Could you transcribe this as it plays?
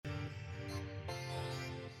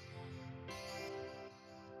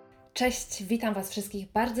Cześć, witam Was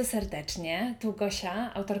wszystkich bardzo serdecznie. Tu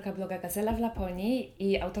Gosia, autorka bloga Gazela w Laponii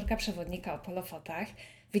i autorka przewodnika o Lofotach.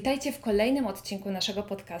 Witajcie w kolejnym odcinku naszego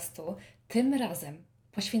podcastu, tym razem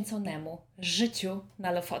poświęconemu życiu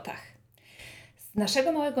na Lofotach. Z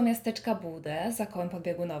naszego małego miasteczka Budę za kołem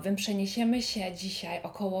podbiegunowym przeniesiemy się dzisiaj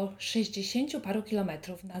około 60 paru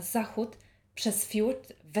kilometrów na zachód przez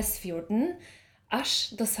fiord Westfjorden,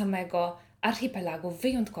 aż do samego archipelagu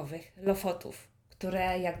wyjątkowych Lofotów,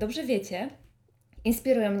 które, jak dobrze wiecie,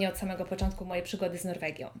 inspirują mnie od samego początku mojej przygody z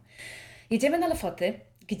Norwegią. Jedziemy na Lofoty,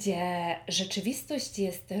 gdzie rzeczywistość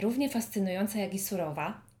jest równie fascynująca, jak i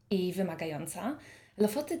surowa i wymagająca.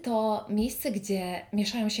 Lofoty to miejsce, gdzie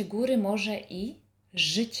mieszają się góry, morze i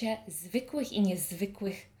życie zwykłych i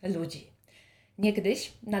niezwykłych ludzi.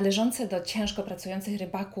 Niegdyś należące do ciężko pracujących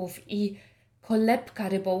rybaków i kolebka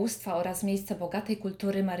rybołówstwa oraz miejsce bogatej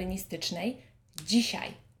kultury marynistycznej, dzisiaj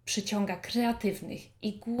przyciąga kreatywnych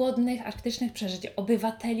i głodnych arktycznych przeżyć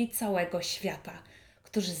obywateli całego świata,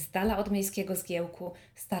 którzy z dala od miejskiego zgiełku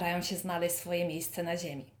starają się znaleźć swoje miejsce na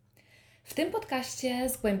ziemi. W tym podcaście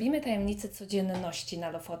zgłębimy tajemnice codzienności na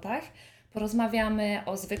Lofotach, porozmawiamy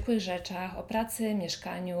o zwykłych rzeczach, o pracy,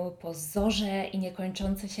 mieszkaniu, po zorze i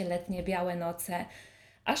niekończące się letnie białe noce,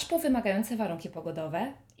 aż po wymagające warunki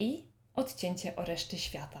pogodowe i odcięcie o reszty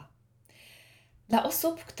świata. Dla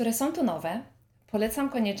osób, które są tu nowe, polecam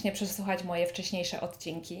koniecznie przesłuchać moje wcześniejsze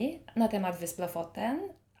odcinki na temat wysp Lofoten,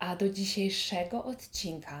 a do dzisiejszego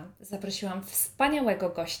odcinka zaprosiłam wspaniałego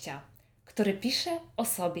gościa, który pisze o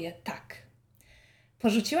sobie tak.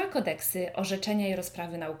 Porzuciła kodeksy, orzeczenia i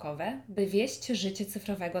rozprawy naukowe, by wieść życie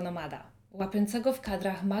cyfrowego nomada, łapiącego w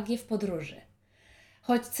kadrach magię w podróży.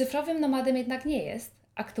 Choć cyfrowym nomadem jednak nie jest,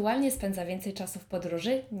 aktualnie spędza więcej czasu w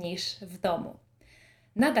podróży niż w domu.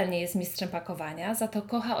 Nadal nie jest mistrzem pakowania, za to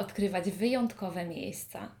kocha odkrywać wyjątkowe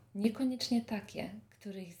miejsca, niekoniecznie takie,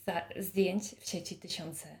 których zdjęć w sieci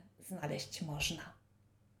tysiące znaleźć można.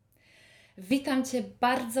 Witam Cię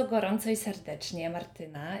bardzo gorąco i serdecznie,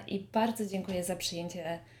 Martyna, i bardzo dziękuję za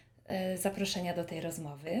przyjęcie zaproszenia do tej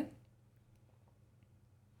rozmowy.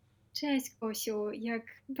 Cześć Gosiu, jak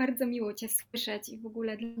bardzo miło Cię słyszeć i w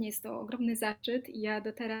ogóle dla mnie jest to ogromny zaszczyt i ja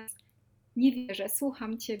do teraz nie wierzę,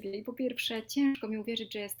 słucham Ciebie i po pierwsze ciężko mi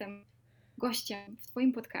uwierzyć, że jestem gościem w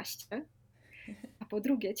Twoim podcaście, a po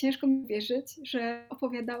drugie ciężko mi uwierzyć, że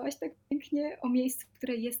opowiadałaś tak pięknie o miejscu,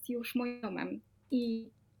 które jest już moim domem i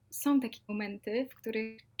są takie momenty, w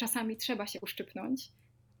których czasami trzeba się uszczypnąć,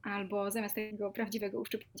 albo zamiast takiego prawdziwego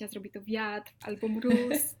uszczypnięcia zrobi to wiatr, albo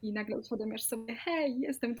mróz i nagle uświadamiasz sobie, hej,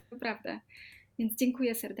 jestem tu naprawdę. Więc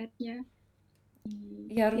dziękuję serdecznie i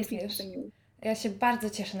Ja jest mi również. bardzo miło. Ja się bardzo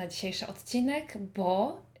cieszę na dzisiejszy odcinek,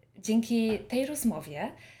 bo dzięki tej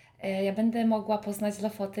rozmowie ja będę mogła poznać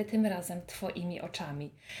Lofoty tym razem Twoimi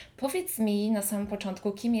oczami. Powiedz mi na samym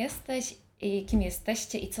początku, kim jesteś i kim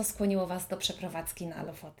jesteście i co skłoniło Was do przeprowadzki na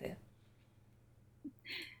Lofoty?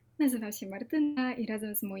 Nazywam się Martyna i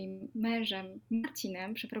razem z moim mężem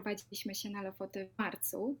Marcinem przeprowadziliśmy się na Lofoty w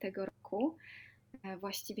marcu tego roku.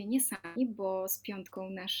 Właściwie nie sami, bo z piątką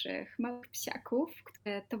naszych małych psiaków,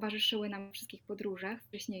 które towarzyszyły nam w wszystkich podróżach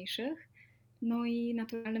wcześniejszych. No i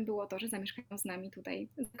naturalnym było to, że zamieszkają z nami tutaj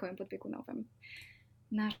za kołem podbiegunowym.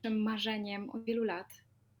 Naszym marzeniem od wielu lat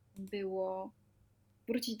było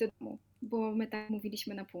wrócić do domu, bo my tak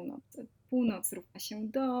mówiliśmy na północ. Północ równa się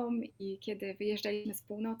dom i kiedy wyjeżdżaliśmy z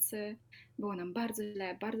północy, było nam bardzo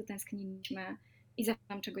źle, bardzo tęskniliśmy i zawsze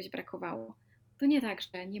nam czegoś brakowało. To nie tak,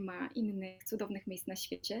 że nie ma innych cudownych miejsc na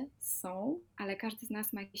świecie, są, ale każdy z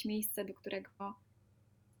nas ma jakieś miejsce, do którego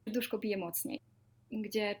serduszko bije mocniej,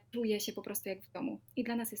 gdzie czuje się po prostu jak w domu. I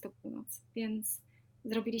dla nas jest to północ, więc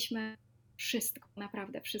zrobiliśmy wszystko,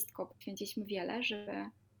 naprawdę wszystko, poświęciliśmy wiele, żeby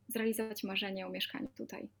zrealizować marzenie o mieszkaniu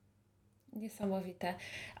tutaj. Niesamowite.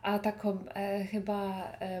 A taką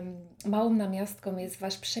chyba małą namiastką jest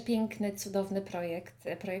Wasz przepiękny, cudowny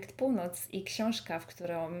projekt Północ i książka,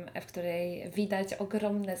 w której widać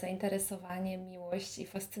ogromne zainteresowanie, miłość i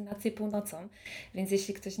fascynację północą. Więc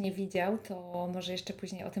jeśli ktoś nie widział, to może jeszcze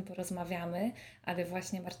później o tym porozmawiamy, ale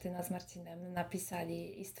właśnie Martyna z Marcinem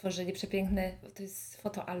napisali i stworzyli przepiękny, to jest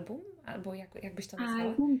fotoalbum? Albo jak byś to nazwała?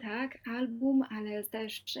 Album, tak, album, ale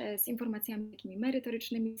też z informacjami takimi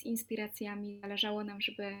merytorycznymi, z inspiracjami. Zależało nam,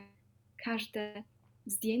 żeby każde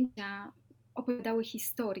zdjęcia opowiadały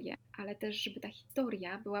historię, ale też, żeby ta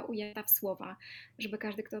historia była ujęta w słowa, żeby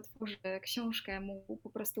każdy, kto otworzy książkę, mógł po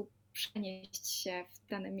prostu przenieść się w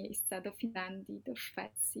dane miejsca, do Finlandii, do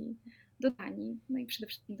Szwecji, do Danii, no i przede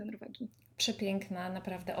wszystkim do Norwegii. Przepiękna,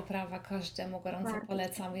 naprawdę oprawa, każdemu gorąco Bardzo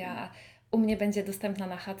polecam. pięknie. Ja u mnie będzie dostępna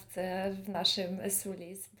na chatce w naszym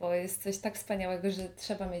Sulis, bo jest coś tak wspaniałego, że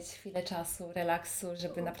trzeba mieć chwilę czasu, relaksu,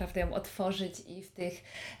 żeby naprawdę ją otworzyć i w tych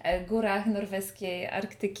górach norweskiej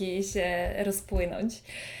Arktyki się rozpłynąć.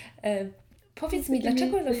 E, Powiedz mi, Takie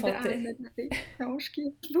dlaczego miejsce Lofoty? idealne dla tej książki.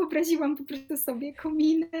 Wyobraziłam po prostu sobie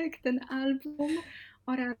kominek, ten album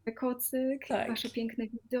oraz kocyk, Tak, wasze piękne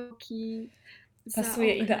widoki za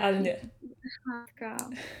pasuje oknem, idealnie. chatka,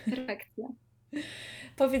 perfekcja.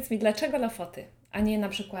 Powiedz mi, dlaczego Lofoty, a nie na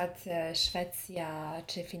przykład Szwecja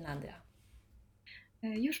czy Finlandia?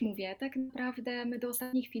 Już mówię, tak naprawdę my do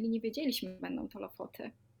ostatniej chwili nie wiedzieliśmy, że będą to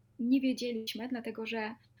Lofoty. Nie wiedzieliśmy, dlatego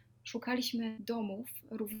że szukaliśmy domów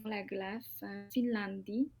równolegle w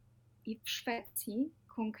Finlandii i w Szwecji,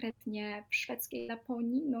 konkretnie w szwedzkiej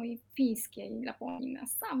Laponii, no i w fińskiej Laponii, na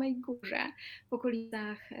samej górze, w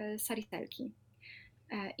okolicach Sariselki.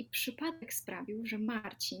 I przypadek sprawił, że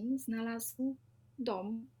Marcin znalazł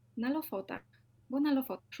dom na Lofotach, bo na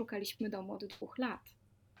Lofotach szukaliśmy domu od 2 lat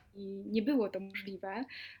i nie było to możliwe,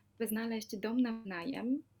 by znaleźć dom na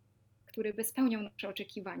wynajem, który by spełniał nasze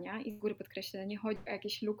oczekiwania i z góry podkreślę, nie chodzi o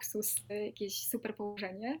jakiś luksus, jakieś super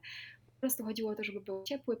położenie, po prostu chodziło o to, żeby był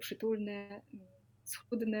ciepły, przytulny,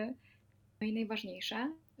 schludny, no i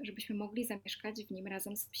najważniejsze, żebyśmy mogli zamieszkać w nim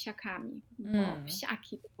razem z psiakami, bo Mm,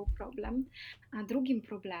 psiaki to był problem, a drugim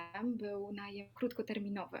problemem był najem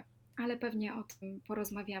krótkoterminowy, ale pewnie o tym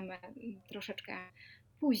porozmawiamy troszeczkę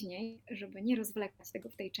później, żeby nie rozwlekać tego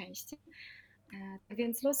w tej części. Tak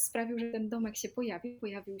więc los sprawił, że ten domek się pojawił.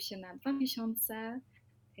 Pojawił się na 2 miesiące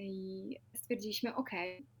i stwierdziliśmy, ok,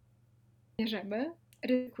 bierzemy,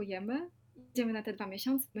 ryzykujemy, idziemy na te 2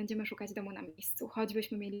 miesiące, będziemy szukać domu na miejscu.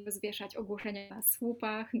 Choćbyśmy mieli rozwieszać ogłoszenia na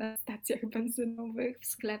słupach, na stacjach benzynowych, w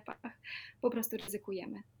sklepach, po prostu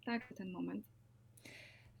ryzykujemy. Tak, w ten moment.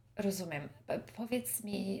 rozumiem. Powiedz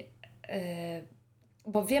mi,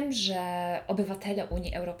 bo wiem, że obywatele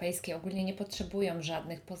Unii Europejskiej ogólnie nie potrzebują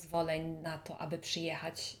żadnych pozwoleń na to, aby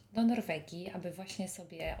przyjechać do Norwegii, aby właśnie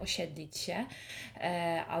sobie osiedlić się,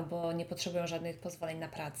 albo nie potrzebują żadnych pozwoleń na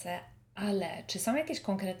pracę, ale czy są jakieś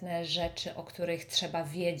konkretne rzeczy, o których trzeba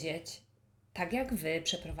wiedzieć, tak jak Wy,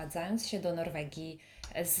 przeprowadzając się do Norwegii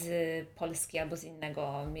z Polski albo z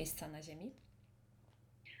innego miejsca na ziemi?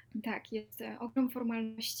 Tak, jest ogrom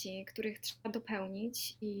formalności, których trzeba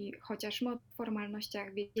dopełnić i chociaż my o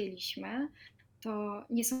formalnościach wiedzieliśmy, to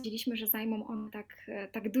nie sądziliśmy, że zajmą one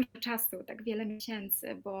tak dużo czasu, tak wiele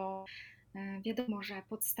miesięcy, bo wiadomo, że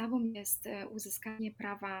podstawą jest uzyskanie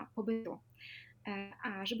prawa pobytu.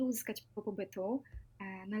 A żeby uzyskać prawo pobytu,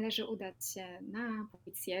 należy udać się na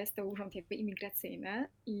policję, jest to urząd jakby imigracyjny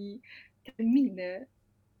i terminy,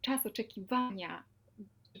 czas oczekiwania,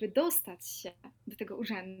 żeby dostać się do tego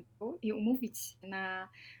urzędu i umówić się na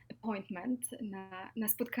appointment, na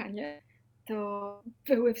spotkanie, to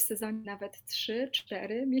były w sezonie nawet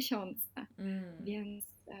 3-4 miesiące. Mm. Więc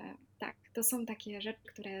tak, to są takie rzeczy,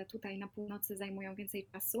 które tutaj na północy zajmują więcej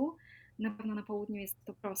czasu. Na pewno na południu jest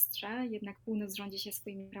to prostsze, jednak północ rządzi się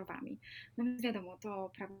swoimi prawami. No więc wiadomo,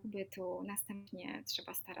 to prawo pobytu, następnie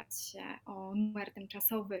trzeba starać się o numer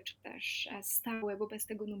tymczasowy, czy też stały, bo bez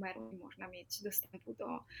tego numeru nie można mieć dostępu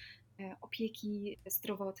do opieki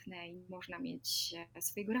zdrowotnej, nie można mieć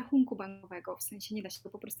swojego rachunku bankowego, w sensie nie da się go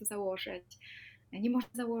po prostu założyć. Nie można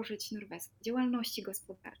założyć norweskiej działalności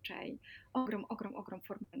gospodarczej, ogrom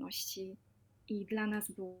formalności i dla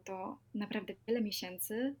nas było to naprawdę wiele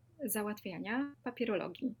miesięcy załatwiania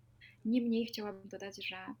papierologii. Niemniej chciałabym dodać,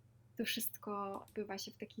 że to wszystko odbywa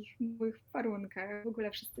się w takich miłych warunkach. W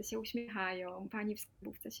ogóle wszyscy się uśmiechają, pani w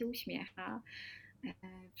skarbówce się uśmiecha,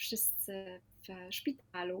 wszyscy w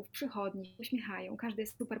szpitalu, w przychodni się uśmiechają, każdy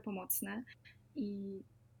jest super pomocny i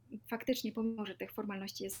faktycznie, pomimo że tych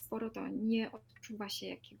formalności jest sporo, to nie odczuwa się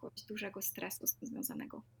jakiegoś dużego stresu z tym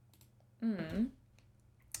związanego. Mm.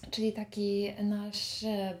 Czyli taki nasz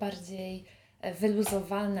bardziej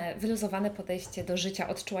wyluzowane podejście do życia.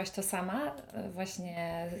 Odczułaś to sama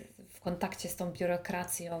właśnie w kontakcie z tą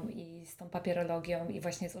biurokracją i z tą papierologią i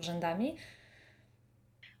właśnie z urzędami?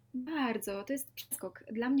 Bardzo, to jest przeskok.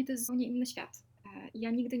 Dla mnie to jest zupełnie inny świat.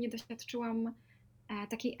 Ja nigdy nie doświadczyłam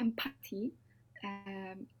takiej empatii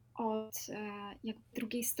od jakby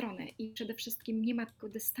drugiej strony i przede wszystkim nie ma tego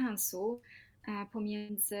dystansu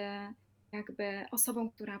pomiędzy jakby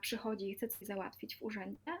osobą, która przychodzi i chce coś załatwić w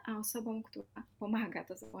urzędzie, a osobą, która pomaga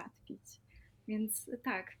to załatwić. Więc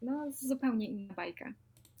tak, no zupełnie inna bajka.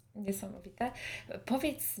 Niesamowite.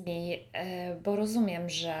 Powiedz mi, bo rozumiem,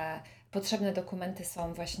 że potrzebne dokumenty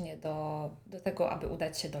są właśnie do tego, aby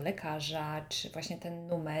udać się do lekarza, czy właśnie ten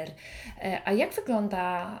numer. A jak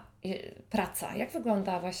wygląda praca? Jak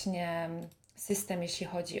wygląda właśnie system, jeśli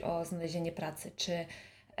chodzi o znalezienie pracy? Czy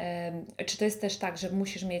Czy to jest też tak, że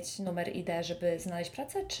musisz mieć numer ID, żeby znaleźć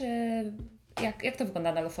pracę, czy jak to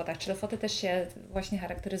wygląda na Lofotach? Czy Lofoty też się właśnie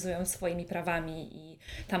charakteryzują swoimi prawami i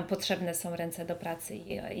tam potrzebne są ręce do pracy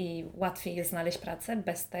i łatwiej jest znaleźć pracę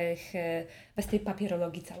bez tej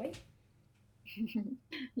papierologii całej?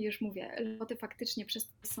 Już mówię, Lofoty faktycznie przez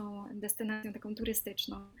to są destynacją taką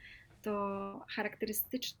turystyczną. To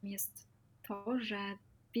charakterystycznym jest to, że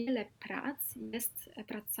wiele prac jest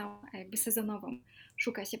pracą jakby sezonową.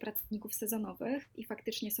 Szuka się pracowników sezonowych i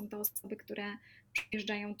faktycznie są to osoby, które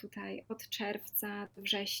przyjeżdżają tutaj od czerwca do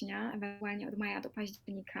września, ewentualnie od maja do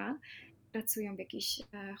października. Pracują w jakichś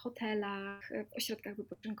hotelach, w ośrodkach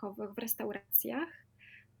wypoczynkowych, w restauracjach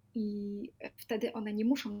i wtedy one nie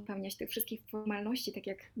muszą wypełniać tych wszystkich formalności, tak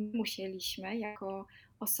jak my musieliśmy, jako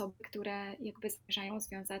osoby, które jakby zamierzają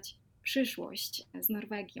związać przyszłość z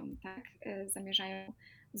Norwegią, tak? Zamierzają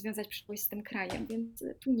związać przyszłość z tym krajem, więc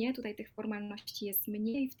tu nie, tutaj tych formalności jest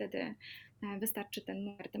mniej, wtedy wystarczy ten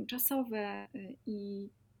numer tymczasowy i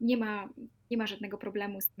nie ma żadnego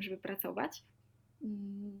problemu z tym, żeby pracować.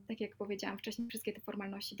 Tak jak powiedziałam wcześniej, wszystkie te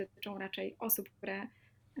formalności dotyczą raczej osób, które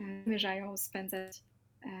zamierzają spędzać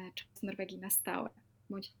czas w Norwegii na stałe,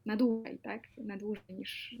 bądź na dłużej, tak? Na dłużej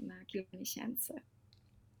niż na kilka miesięcy.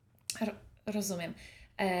 Rozumiem.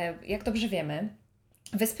 Jak dobrze wiemy,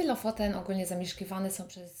 wyspy Lofoten ogólnie zamieszkiwane są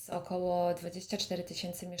przez około 24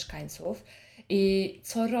 tysięcy mieszkańców i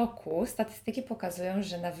co roku statystyki pokazują,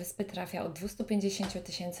 że na wyspy trafia od 250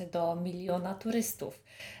 tysięcy do miliona turystów.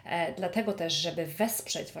 Dlatego też, żeby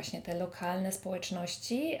wesprzeć właśnie te lokalne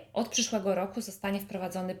społeczności, od przyszłego roku zostanie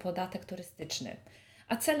wprowadzony podatek turystyczny.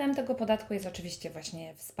 A celem tego podatku jest oczywiście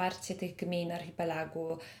właśnie wsparcie tych gmin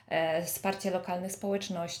archipelagu, wsparcie lokalnych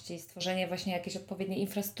społeczności, stworzenie właśnie jakiejś odpowiedniej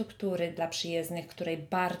infrastruktury dla przyjezdnych, której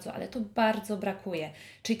bardzo, ale to bardzo brakuje.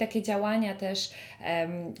 Czyli takie działania też,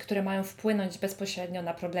 które mają wpłynąć bezpośrednio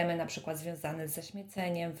na problemy na przykład związane z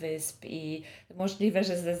zaśmieceniem wysp i możliwe,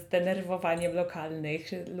 że ze zdenerwowaniem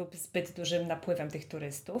lokalnych lub zbyt dużym napływem tych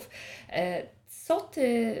turystów. Co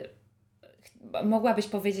Ty mogłabyś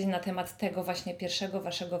powiedzieć na temat tego właśnie pierwszego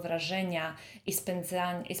waszego wrażenia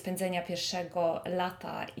i spędzenia pierwszego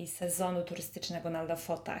lata i sezonu turystycznego na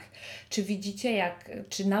Lofotach? Czy widzicie,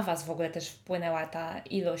 czy na was w ogóle też wpłynęła ta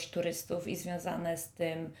ilość turystów i związane z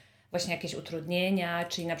tym właśnie jakieś utrudnienia,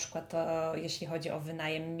 czyli na przykład to, jeśli chodzi o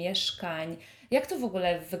wynajem mieszkań? Jak to w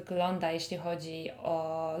ogóle wygląda, jeśli chodzi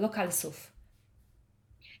o lokalsów?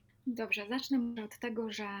 Dobrze, zacznę może od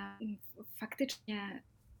tego, że faktycznie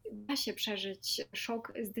da się przeżyć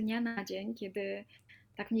szok z dnia na dzień, kiedy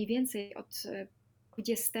tak mniej więcej od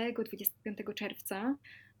 20-25 czerwca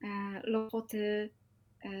Lofoty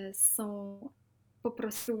są po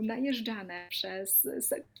prostu najeżdżane przez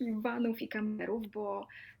setki vanów i kamerów,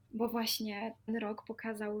 bo właśnie ten rok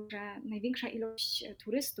pokazał, że największa ilość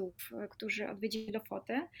turystów, którzy odwiedzili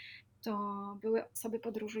Lofoty, to były osoby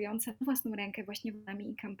podróżujące na własną rękę właśnie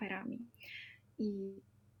vanami i kamperami. I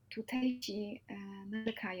tutejsi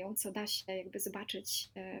narzekają, co da się jakby zobaczyć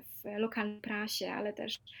w lokalnej prasie, ale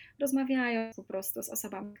też rozmawiając po prostu z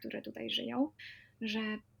osobami, które tutaj żyją, że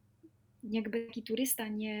jakby taki turysta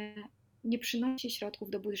nie przynosi środków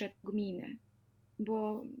do budżetu gminy,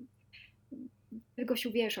 bo ty,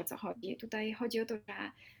 Gosiu, wiesz, o co chodzi. Tutaj chodzi o to,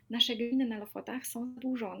 że nasze gminy na Lofotach są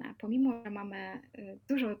zadłużone. Pomimo, że mamy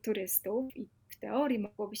dużo turystów i w teorii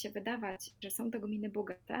mogłoby się wydawać, że są to gminy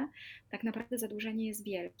bogate, tak naprawdę zadłużenie jest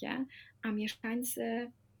wielkie, a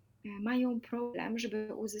mieszkańcy mają problem,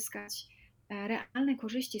 żeby uzyskać realne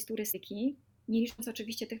korzyści z turystyki, nie licząc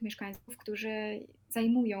oczywiście tych mieszkańców, którzy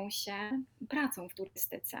zajmują się pracą w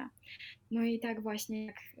turystyce. No i tak właśnie,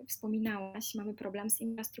 jak wspominałaś, mamy problem z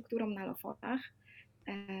infrastrukturą na Lofotach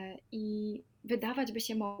i wydawać by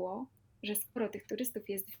się mogło, że skoro tych turystów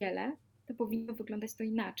jest wiele, to powinno wyglądać to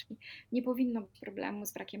inaczej. Nie powinno być problemu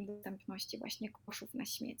z brakiem dostępności właśnie koszów na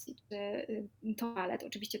śmieci czy toalet.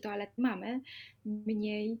 Oczywiście toalet mamy,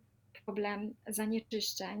 mniej problem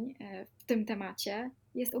zanieczyszczeń w tym temacie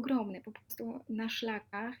jest ogromny. Po prostu na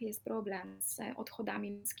szlakach jest problem z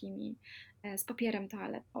odchodami ludzkimi, z papierem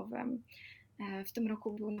toaletowym. W tym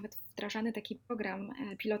roku był nawet wdrażany taki program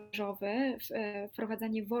pilotażowy,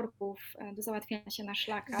 wprowadzanie worków do załatwiania się na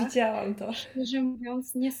szlakach. Widziałam to. Szczerze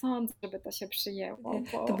mówiąc, nie sądzę, żeby to się przyjęło,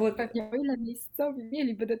 To bo było, pewnie o ile miejscowi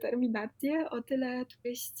mieliby determinację, o tyle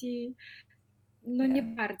turyści no nie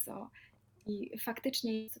wiem. bardzo. I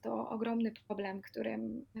faktycznie jest to ogromny problem,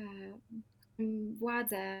 którym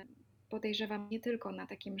władze, podejrzewam, nie tylko na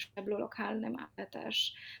takim szczeblu lokalnym, ale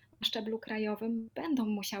też na szczeblu krajowym będą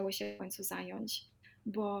musiały się w końcu zająć,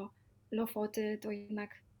 bo Lofoty to jednak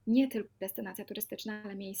nie tylko destynacja turystyczna,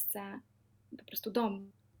 ale miejsce, po prostu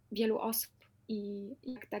dom wielu osób I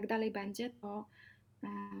jak tak dalej będzie, to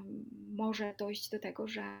może dojść do tego,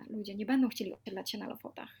 że ludzie nie będą chcieli osiedlać się na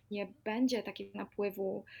Lofotach. Nie będzie takiego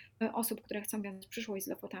napływu osób, które chcą wiązać przyszłość z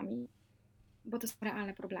Lofotami, bo to są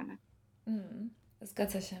realne problemy.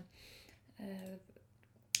 Zgadza się. E,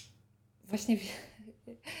 Właśnie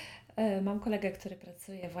mam kolegę, który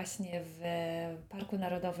pracuje właśnie w Parku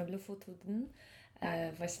Narodowym Lofotach,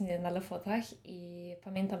 właśnie na Lofotach i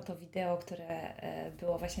pamiętam to wideo, które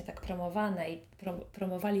było właśnie tak promowane i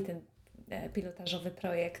promowali ten pilotażowy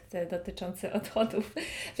projekt dotyczący odchodów,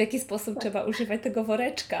 w jaki sposób trzeba używać tego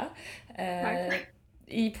woreczka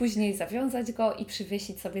i później zawiązać go i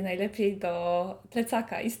przywiesić sobie najlepiej do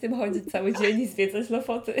plecaka i z tym chodzić cały dzień i zwiedzać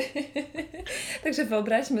Lofoty. Także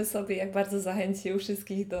wyobraźmy sobie, jak bardzo zachęcił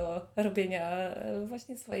wszystkich do robienia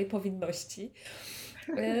właśnie swojej powinności.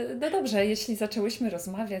 No dobrze, jeśli zaczęłyśmy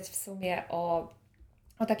rozmawiać w sumie o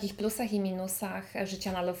takich plusach i minusach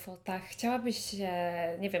życia na Lofotach, chciałabyś,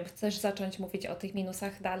 nie wiem, chcesz zacząć mówić o tych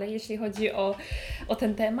minusach dalej, jeśli chodzi o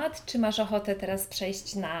ten temat, czy masz ochotę teraz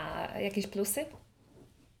przejść na jakieś plusy?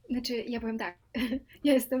 Znaczy, ja powiem tak,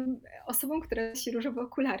 ja jestem osobą, która nosi różowe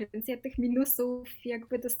okulary, więc ja tych minusów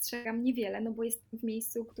jakby dostrzegam niewiele, no bo jestem w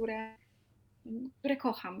miejscu, które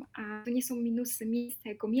kocham, a to nie są minusy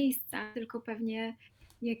tego miejsca, tylko pewnie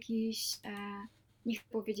jakiś, nie chcę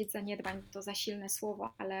powiedzieć zaniedbań, to za silne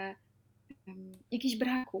słowo, ale jakichś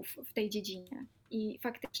braków w tej dziedzinie. I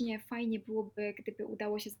faktycznie fajnie byłoby, gdyby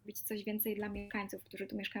udało się zrobić coś więcej dla mieszkańców, którzy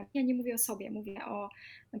tu mieszkają. Ja nie mówię o sobie, mówię o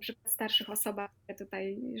na przykład starszych osobach, które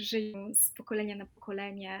tutaj żyją z pokolenia na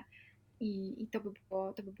pokolenie i to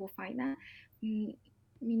by było fajne.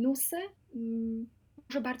 Minusy?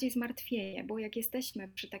 Może bardziej zmartwienie, bo jak jesteśmy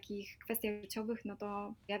przy takich kwestiach życiowych, no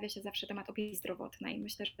to pojawia się zawsze temat opieki zdrowotnej.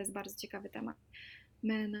 Myślę, że to jest bardzo ciekawy temat.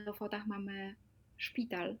 My na Lofotach mamy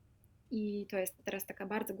szpital i to jest teraz taka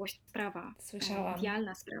bardzo głośna sprawa, Słyszałam.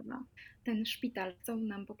 medialna sprawa. Ten szpital chcą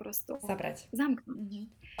nam po prostu Zabrać. zamknąć.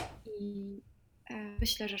 I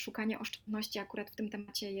myślę, że szukanie oszczędności akurat w tym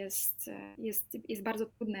temacie jest bardzo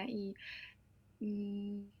trudne i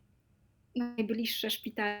najbliższe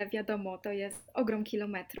szpitale, wiadomo, to jest ogrom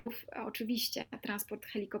kilometrów. Oczywiście transport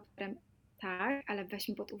helikopterem tak, ale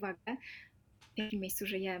weźmy pod uwagę, w jakim miejscu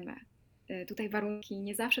żyjemy. Tutaj warunki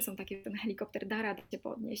nie zawsze są takie, że ten helikopter da radę się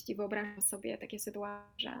podnieść i wyobrażam sobie takie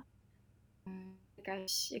sytuacje, że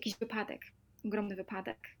jakiś wypadek, ogromny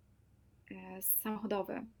wypadek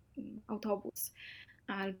samochodowy, autobus,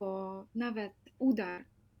 albo nawet udar,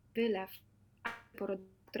 wylew,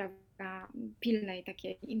 która wymaga pilnej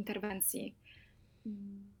takiej interwencji.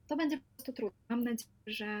 To będzie po prostu trudne. Mam nadzieję,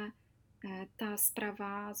 że ta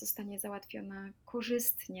sprawa zostanie załatwiona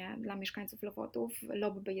korzystnie dla mieszkańców Lofotów.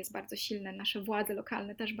 Lobby jest bardzo silne, nasze władze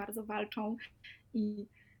lokalne też bardzo walczą i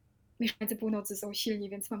mieszkańcy północy są silni,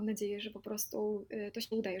 więc mam nadzieję, że po prostu to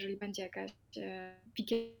się uda. Jeżeli będzie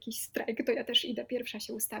jakiś strajk, to ja też idę pierwsza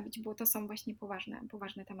się ustawić, bo to są właśnie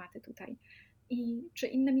poważne tematy tutaj. I czy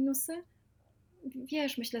inne minusy?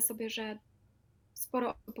 Wiesz, myślę sobie, że sporo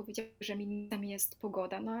osób powiedziało, że minusem jest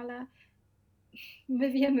pogoda, no ale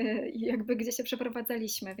my wiemy jakby gdzie się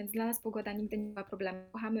przeprowadzaliśmy, więc dla nas pogoda nigdy nie była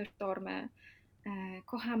problemem. Kochamy sztormy,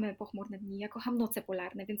 kochamy pochmurne dni, ja kocham noce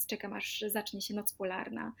polarne, więc czekam aż zacznie się noc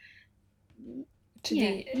polarna.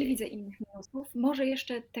 Nie widzę innych minusów. Może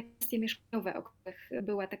jeszcze te kwestie mieszkaniowe, o których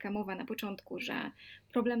była taka mowa na początku, że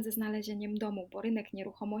problem ze znalezieniem domu, bo rynek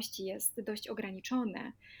nieruchomości jest dość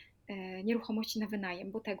ograniczony, nieruchomości na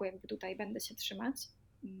wynajem, bo tego jakby tutaj będę się trzymać.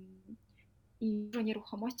 I dużo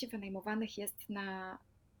nieruchomości wynajmowanych jest na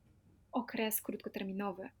okres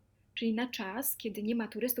krótkoterminowy, czyli na czas, kiedy nie ma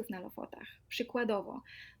turystów na Lofotach. Przykładowo,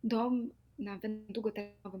 dom na wynajem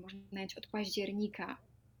długoterminowy można wynająć od października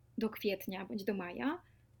do kwietnia bądź do maja,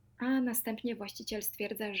 a następnie właściciel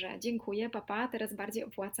stwierdza, że dziękuję, papa, teraz bardziej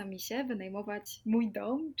opłaca mi się wynajmować mój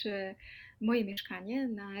dom czy moje mieszkanie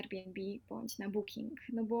na Airbnb bądź na Booking,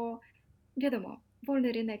 no bo wiadomo,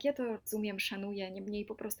 wolny rynek, ja to rozumiem, szanuję, niemniej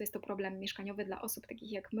po prostu jest to problem mieszkaniowy dla osób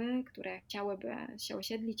takich jak my, które chciałyby się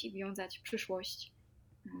osiedlić i wiązać przyszłość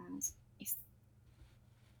z miejscem.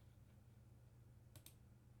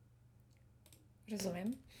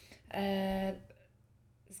 Rozumiem.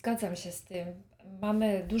 Zgadzam się z tym.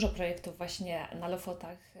 Mamy dużo projektów właśnie na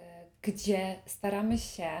Lofotach, gdzie staramy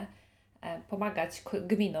się pomagać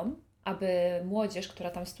gminom, aby młodzież, która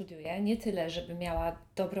tam studiuje, nie tyle, żeby miała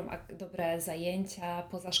dobre zajęcia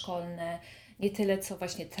pozaszkolne, nie tyle, co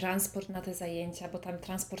właśnie transport na te zajęcia, bo tam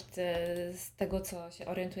transport z tego, co się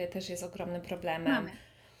orientuję, też jest ogromnym problemem. Mamy.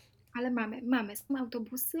 Ale mamy. Są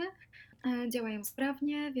autobusy, działają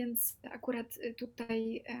sprawnie, więc akurat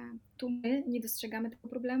tutaj tu my nie dostrzegamy tego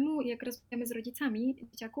problemu. Jak rozmawiamy z rodzicami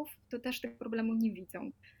dzieciaków, to też tego problemu nie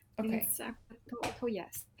widzą. Okej. Więc akurat to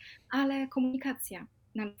jest. Ale komunikacja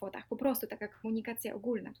na Lofotach, po prostu taka komunikacja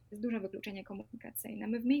ogólna, to jest duże wykluczenie komunikacyjne.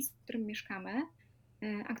 My w miejscu, w którym mieszkamy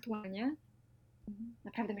aktualnie,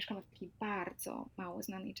 naprawdę mieszkamy w takiej bardzo mało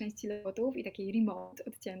znanej części Lofotów i takiej remote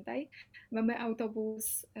odciętej. Mamy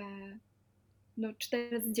autobus 4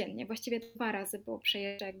 razy dziennie, właściwie 2 razy, bo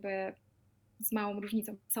przejeżdża jakby z małą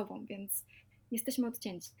różnicą czasową, więc jesteśmy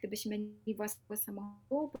odcięci. Gdybyśmy mieli własnego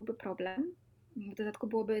samochodu, byłby problem. W dodatku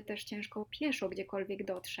byłoby też ciężko pieszo gdziekolwiek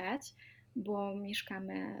dotrzeć, bo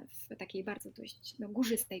mieszkamy w takiej bardzo dość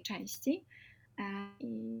górzystej części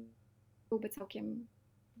i byłby całkiem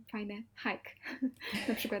fajny hike,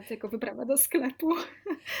 na przykład jako wyprawa do sklepu.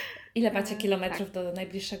 Ile macie Tak. kilometrów do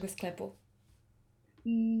najbliższego sklepu?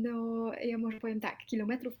 No, ja może powiem tak,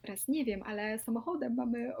 kilometrów teraz nie wiem, ale samochodem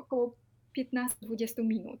mamy około 15-20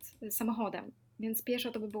 minut samochodem, więc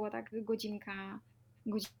pieszo to by było tak godzinka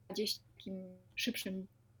gdzieś takim szybszym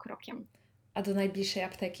krokiem. A do najbliższej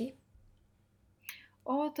apteki?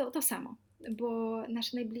 To samo, bo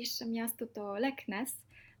nasze najbliższe miasto to Leknes.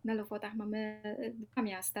 Na Lofotach mamy 2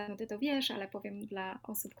 miasta, no ty to wiesz, ale powiem dla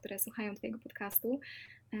osób, które słuchają twojego podcastu.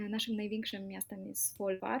 Naszym największym miastem jest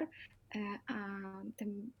Svolvær, a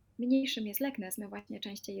tym mniejszym jest Leknes. My właśnie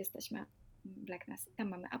częściej jesteśmy w Leknes. Tam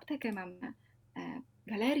mamy aptekę, mamy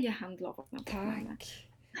galerię handlową, nawet mamy.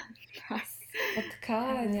 Tak.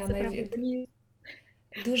 Spotkania. Co prawda to nie jest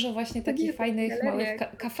Dużo właśnie to nie takich jest fajnych galeria, małych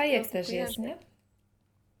jak kafejek osób też jest, kojarzy. nie?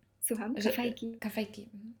 Słucham, kafejki. Kafejki.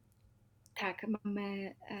 Mhm. Tak,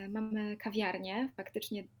 mamy kawiarnie,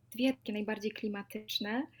 faktycznie 2 takie najbardziej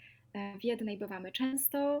klimatyczne. W jednej bywamy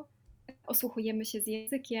często, osłuchujemy się z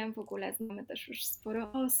językiem, w ogóle znamy też już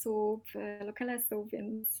sporo osób, lokalesów,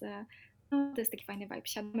 więc no, to jest taki fajny vibe.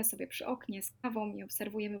 Siadamy sobie przy oknie z kawą i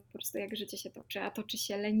obserwujemy po prostu, jak życie się toczy, a toczy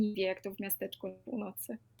się leniwie, jak to w miasteczku na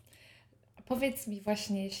północy. A powiedz mi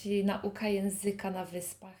właśnie, jeśli nauka języka na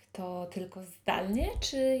wyspach to tylko zdalnie,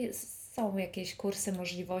 czy są jakieś kursy,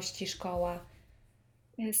 możliwości, szkoła?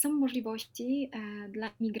 Są możliwości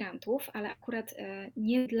dla imigrantów, ale akurat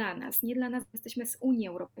nie dla nas. Nie dla nas, bo jesteśmy z Unii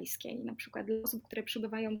Europejskiej. Na przykład dla osób, które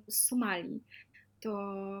przybywają z Somalii, to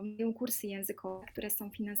mają kursy językowe, które są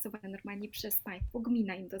finansowane normalnie przez państwo,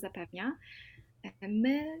 gmina im to zapewnia.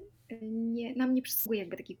 Nam nie przysługuje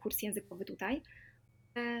jakby taki kurs językowy tutaj.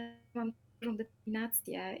 Mam dużą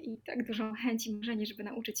determinację i tak dużą chęć i marzenie, żeby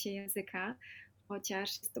nauczyć się języka, chociaż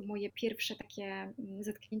jest to moje pierwsze takie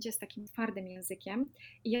zetknięcie z takim twardym językiem.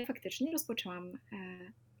 I ja faktycznie rozpoczęłam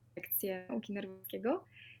lekcję nauki norweskiego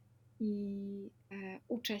i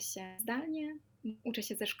uczę się zdalnie, uczę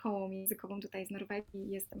się ze szkołą językową tutaj z Norwegii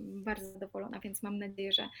i jestem bardzo zadowolona, więc mam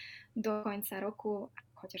nadzieję, że do końca roku,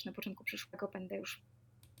 chociaż na początku przyszłego, będę już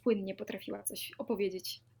płynnie potrafiła coś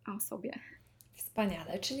opowiedzieć o sobie.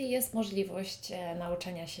 Wspaniale, czyli jest możliwość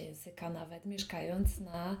nauczenia się języka nawet mieszkając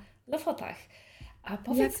na Lofotach. A Jak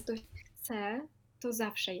powiedz, ktoś chce, to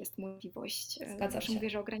zawsze jest możliwość. zgadzam Zawsze się, mówię,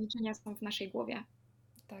 że ograniczenia są w naszej głowie.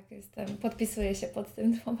 tak, podpisuję się pod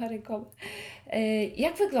tym 2 rękoma.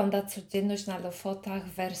 Jak wygląda codzienność na Lofotach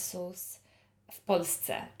versus w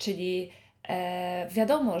Polsce? Czyli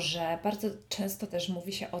wiadomo, że bardzo często też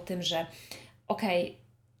mówi się o tym, że okej,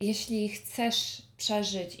 jeśli chcesz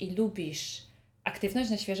przeżyć i lubisz aktywność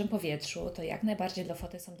na świeżym powietrzu, to jak najbardziej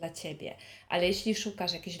Lofoty są dla Ciebie. Ale jeśli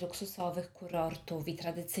szukasz jakichś luksusowych kurortów i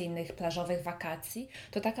tradycyjnych plażowych wakacji,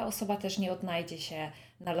 to taka osoba też nie odnajdzie się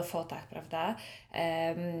na Lofotach, prawda?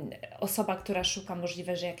 Osoba, która szuka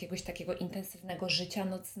możliwe, że jakiegoś takiego intensywnego życia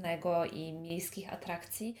nocnego i miejskich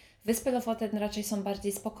atrakcji, wyspy Lofoten raczej są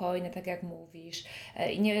bardziej spokojne, tak jak mówisz,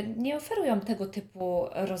 i nie oferują tego typu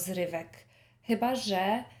rozrywek. Chyba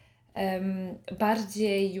że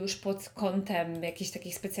bardziej już pod kątem jakichś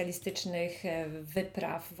takich specjalistycznych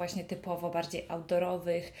wypraw, właśnie typowo bardziej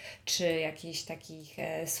outdoorowych, czy jakichś takich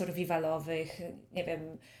survivalowych, nie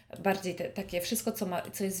wiem, bardziej takie wszystko,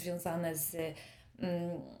 co jest związane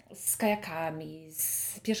z kajakami,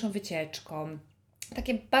 z pieszą wycieczką.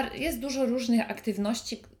 Jest dużo różnych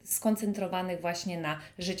aktywności skoncentrowanych właśnie na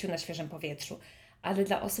życiu na świeżym powietrzu, ale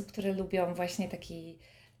dla osób, które lubią właśnie taki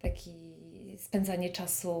spędzanie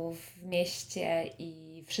czasu w mieście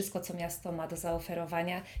i wszystko, co miasto ma do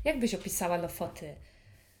zaoferowania. Jak byś opisała Lofoty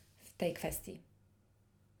w tej kwestii?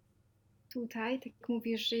 Tutaj, tak jak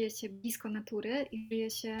mówisz, żyje się blisko natury i żyje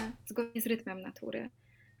się zgodnie z rytmem natury.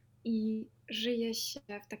 I żyje się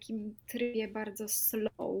w takim trybie bardzo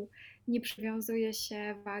slow. Nie przywiązuje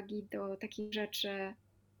się wagi do takich rzeczy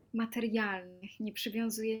materialnych, nie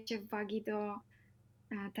przywiązuje się wagi do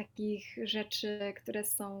takich rzeczy, które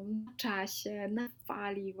są na czasie, na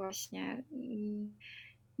fali właśnie.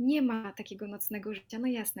 Nie ma takiego nocnego życia. No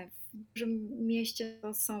jasne, w dużym mieście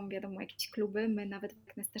to są, wiadomo, jakieś kluby. My nawet w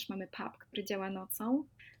Agnes też mamy pub, który działa nocą,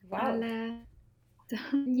 Wow. ale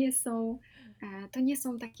to nie są, to nie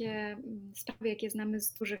są takie sprawy, jakie znamy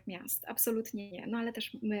z dużych miast. Absolutnie nie. No ale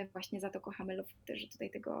też my właśnie za to kochamy Lofoty, że tutaj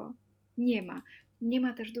tego nie ma. Nie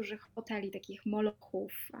ma też dużych hoteli, takich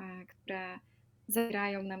molochów, które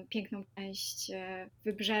zabierają nam piękną część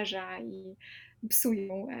wybrzeża i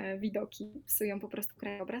psują widoki, psują po prostu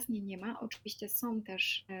krajobraz. Nie, nie ma. Oczywiście są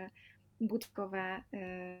też budkowe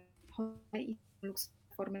hotele i luksusowe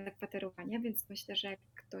formy zakwaterowania, więc myślę, że jak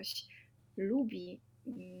ktoś lubi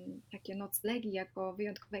takie noclegi jako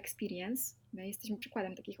wyjątkowy experience, my jesteśmy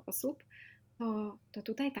przykładem takich osób, to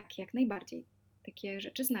tutaj tak, jak najbardziej takie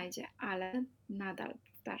rzeczy znajdzie, ale nadal,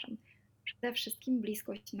 powtarzam, przede wszystkim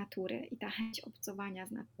bliskość natury i ta chęć obcowania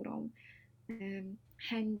z naturą,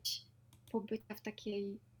 chęć pobycia w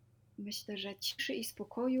takiej, myślę, że ciszy i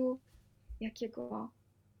spokoju, jakiego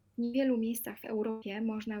w niewielu miejscach w Europie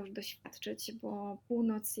można już doświadczyć, bo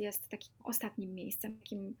północ jest takim ostatnim miejscem,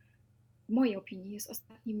 takim w mojej opinii jest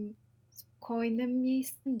ostatnim spokojnym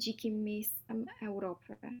miejscem, dzikim miejscem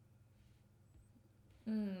Europy,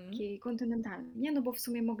 Mm. takiej kontynentalnej. Nie, no bo w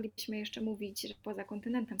sumie moglibyśmy jeszcze mówić, że poza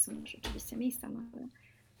kontynentem są też oczywiście miejsca, no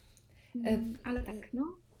E, ale tak,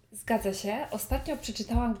 no. Zgadza się. Ostatnio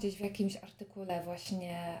przeczytałam gdzieś w jakimś artykule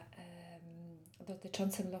właśnie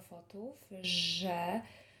dotyczącym Lofotów, że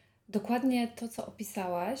dokładnie to, co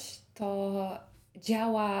opisałaś, to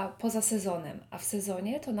działa poza sezonem, a w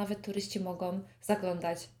sezonie to nawet turyści mogą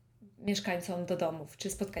zaglądać mieszkańcom do domów. Czy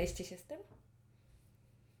spotkaliście się z tym?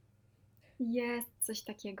 Jest coś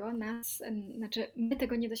takiego, znaczy my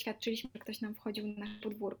tego nie doświadczyliśmy, że ktoś nam wchodził na nasze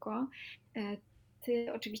podwórko.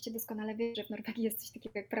 Ty oczywiście doskonale wiesz, że w Norwegii jest coś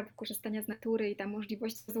takiego jak prawo korzystania z natury i ta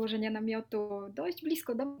możliwość złożenia namiotu dość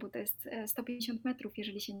blisko domu, bo to jest 150 metrów,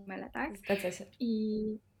 jeżeli się nie mylę, tak? Zgadza się. I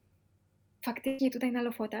faktycznie tutaj na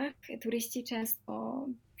Lofotach turyści często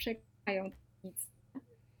przekraczają granice.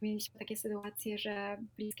 Mieliśmy takie sytuacje, że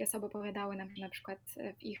bliskie osoby opowiadały nam, że na przykład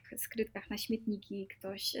w ich skrytkach na śmietniki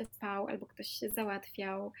ktoś spał albo ktoś się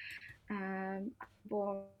załatwiał,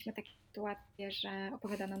 albo mieliśmy takie sytuacje, że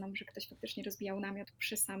opowiadano nam, że ktoś faktycznie rozbijał namiot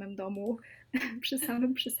przy samym domu,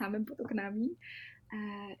 przy samym pod oknami.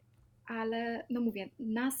 Ale no mówię,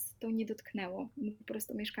 nas to nie dotknęło. My po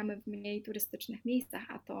prostu mieszkamy w mniej turystycznych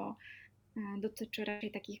miejscach, a to dotyczy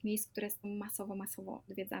raczej takich miejsc, które są masowo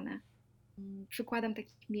odwiedzane. Przykładem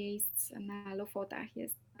takich miejsc na Lofotach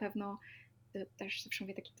jest na pewno, też zawsze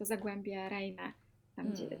mówię, takie to zagłębie Rejne,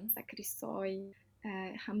 tam gdzie jest Sakrisoj,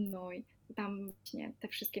 Hamnoj, tam właśnie te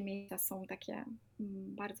wszystkie miejsca są takie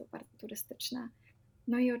bardzo turystyczne.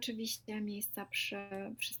 No i oczywiście miejsca przy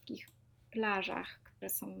wszystkich plażach, które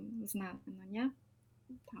są znane, no nie?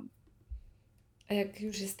 Tam. A jak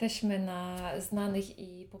już jesteśmy na znanych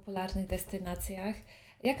i popularnych destynacjach,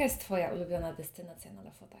 jaka jest Twoja ulubiona destynacja na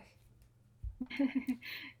Lofotach?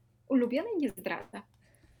 Ulubionej nie zdradzę.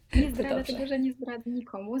 Nie To zdradzę dobrze. tego, że nie zdradzę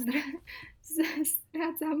nikomu.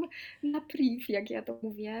 Zdradzam na priv, jak ja to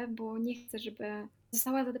mówię, bo nie chcę, żeby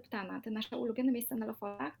została zadeptana. Te nasze ulubione miejsca na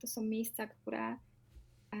Lofotach to są miejsca, które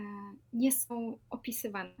nie są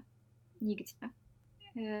opisywane nigdzie.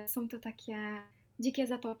 Są to takie dzikie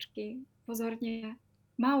zatoczki, pozornie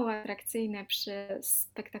mało atrakcyjne przy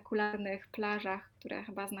spektakularnych plażach, które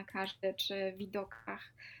chyba zna każdy, czy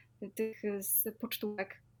widokach tych z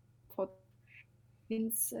pocztówek.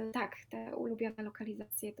 Więc tak, te ulubione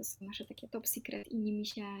lokalizacje to są nasze takie top secret i nimi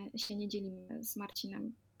się nie dzielimy z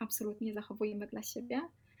Marcinem. Absolutnie zachowujemy dla siebie,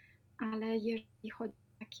 ale jeżeli chodzi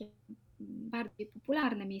o takie bardziej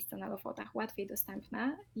popularne miejsca na Lofotach, łatwiej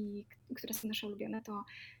dostępne i które są nasze ulubione, to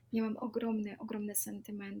miałam ogromny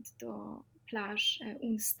sentyment do plaż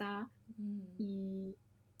Unsta i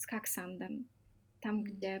Skagsanden. Tam,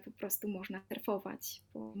 gdzie po prostu można surfować,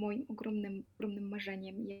 bo moim ogromnym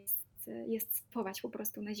marzeniem jest surfować po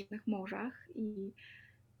prostu na zimnych morzach i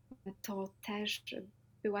to też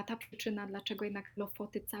była ta przyczyna, dlaczego jednak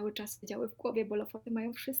Lofoty cały czas siedziały w głowie, bo Lofoty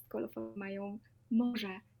mają wszystko, Lofoty mają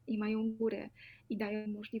morze i mają góry i dają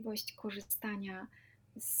możliwość korzystania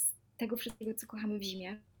z tego wszystkiego, co kochamy w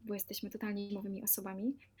zimie, bo jesteśmy totalnie zimowymi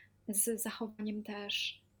osobami, z zachowaniem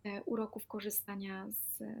też uroków korzystania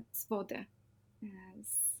z wody,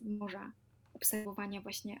 z morza, obserwowania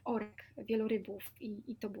właśnie orek, wielorybów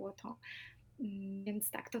i to było to. Więc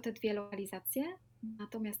tak, to te dwie lokalizacje.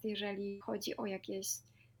 Natomiast jeżeli chodzi o jakieś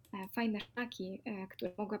fajne szlaki,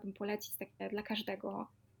 które mogłabym polecić takie dla każdego,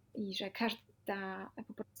 i że każdy da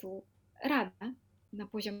po prostu radę na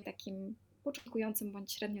poziomie takim początkującym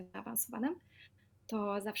bądź średnio zaawansowanym,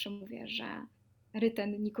 to zawsze mówię, że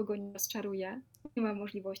ryten nikogo nie rozczaruje, nie ma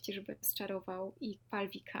możliwości, żeby rozczarował i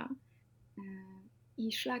kwalwika.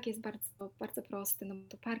 I szlak jest bardzo, bardzo prosty, no bo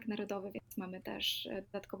to park narodowy, więc mamy też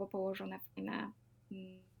dodatkowo położone fajne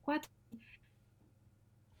kładki.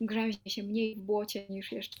 Grzęźnie się mniej w błocie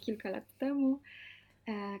niż jeszcze kilka lat temu.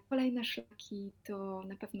 Kolejne szlaki to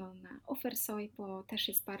na pewno na Offersøy, bo też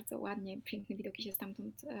jest bardzo ładnie, piękne widoki się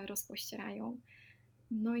stamtąd rozpościerają.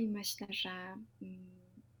 No i myślę, że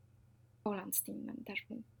Polandstien też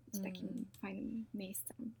był takim fajnym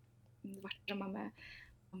miejscem. Zwłaszcza, że mamy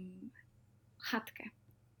chatkę,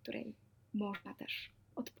 w której można też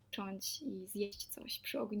odpocząć i zjeść coś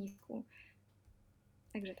przy ognisku.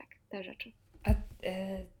 Także tak, te rzeczy. A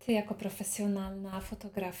ty jako profesjonalna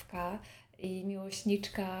fotografka i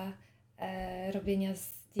miłośniczka robienia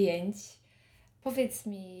zdjęć, powiedz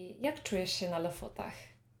mi, jak czujesz się na Lofotach?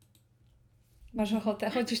 Masz ochotę?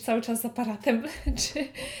 Chodzisz cały czas z aparatem? Czy...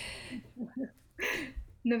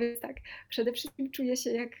 No więc tak, przede wszystkim czuję się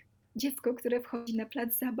jak dziecko, które wchodzi na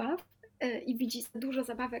plac zabaw i widzi dużo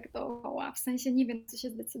zabawek dookoła, w sensie nie wie, na co się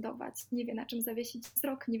zdecydować, nie wie, na czym zawiesić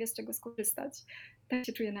wzrok, nie wie, z czego skorzystać. Tak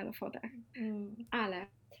się czuję na Lofotach. Ale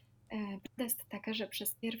prawda jest taka, że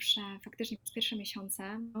faktycznie przez pierwsze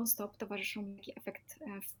miesiące non-stop towarzyszył mi taki efekt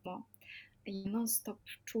FOMO. I non-stop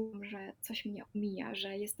czułam, że coś mnie omija,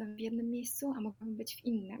 że jestem w jednym miejscu, a mogłabym być w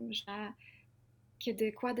innym, że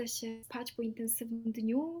kiedy kładę się spać po intensywnym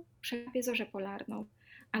dniu, przegapię zorzę polarną,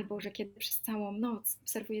 albo że kiedy przez całą noc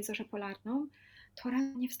obserwuję zorzę polarną, to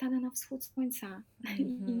rano nie wstanę na wschód słońca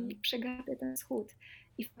i przegapię ten wschód.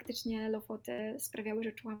 I faktycznie Lofoty sprawiały,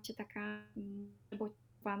 że czułam się taka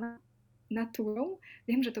przebodźcowana naturą.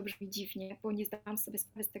 Wiem, że to brzmi dziwnie, bo nie zdałam sobie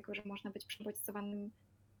sprawy z tego, że można być przebodźcowanym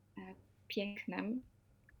pięknem,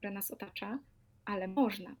 które nas otacza, ale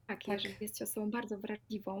można, tak, jeżeli jest się osobą bardzo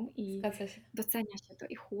wrażliwą i docenia się to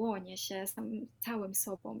i chłonie się całym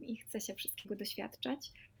sobą i chce się wszystkiego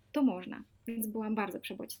doświadczać, to można. Więc byłam bardzo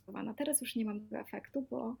przebodźcowana. Teraz już nie mam tego efektu,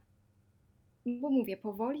 bo mówię,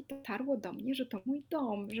 powoli dotarło do mnie, że to mój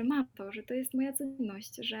dom, że mam to, że to jest moja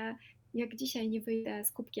codzienność, że jak dzisiaj nie wyjdę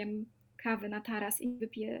z kubkiem kawy na taras i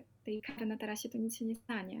wypiję tej kawy na tarasie, to nic się nie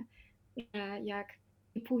stanie. Że jak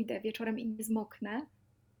nie pójdę wieczorem i nie zmoknę,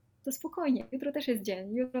 to spokojnie, jutro też jest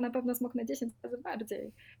dzień, jutro na pewno zmoknę 10 razy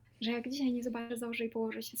bardziej. Że jak dzisiaj nie zobaczę zorzy i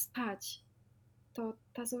położę się spać, to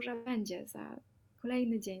ta zorza będzie za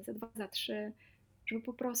kolejny dzień, za 2, za 3, żeby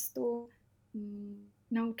po prostu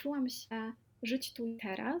nauczyłam się żyć tu i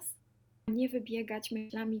teraz, a nie wybiegać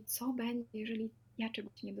myślami, co będzie, jeżeli ja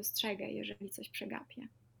czegoś nie dostrzegę, jeżeli coś przegapię.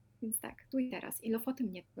 Więc tak, tu i teraz. I Lofoty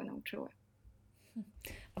mnie tego nauczyły.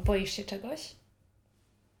 A boisz się czegoś?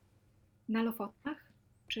 Na Lofotach?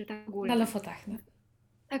 Czy tak ogólnie? Na Lofotach, no.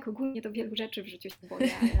 Tak, ogólnie to wielu rzeczy w życiu się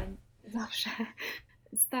boję, ale zawsze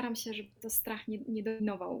staram się, żeby to strach nie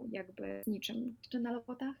dominował jakby z niczym. Czy na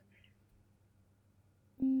Lofotach?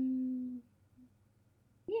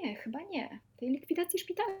 Nie, chyba nie. Tej likwidacji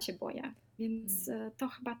szpitala się boję, więc to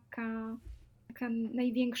chyba taka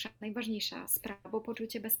największa, najważniejsza sprawa, bo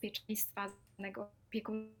poczucie bezpieczeństwa związanego z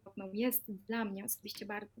opieką zdrowotną jest dla mnie osobiście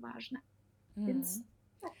bardzo ważne. Więc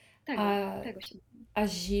tego się boję. A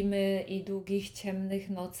zimy i długich, ciemnych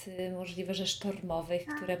nocy, możliwe, że sztormowych,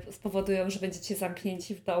 które spowodują, że będziecie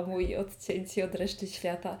zamknięci w domu i odcięci od reszty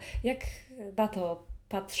świata. Jak na to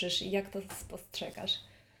patrzysz i jak to spostrzegasz?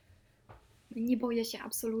 Nie boję się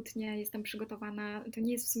absolutnie, jestem przygotowana. To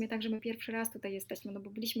nie jest w sumie tak, że my pierwszy raz tutaj jesteśmy, no bo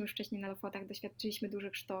byliśmy już wcześniej na Lofotach, doświadczyliśmy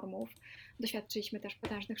dużych sztormów, doświadczyliśmy też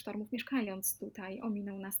potężnych sztormów mieszkając tutaj.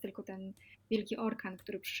 Ominął nas tylko ten wielki orkan,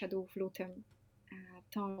 który przyszedł w lutym.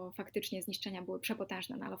 To faktycznie zniszczenia były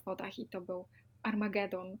przepotężne na Lofotach i to był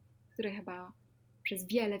Armagedon, który chyba przez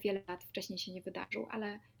wiele, wiele lat wcześniej się nie wydarzył,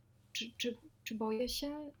 ale czy boję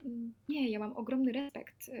się? Nie, ja mam ogromny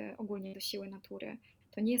respekt ogólnie do siły natury.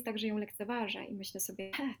 To nie jest tak, że ją lekceważę i myślę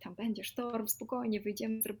sobie, tam będzie sztorm, spokojnie,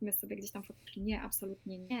 wyjdziemy, zrobimy sobie gdzieś tam fotki. Nie,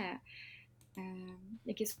 absolutnie nie.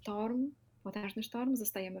 Jak jest sztorm, potężny sztorm,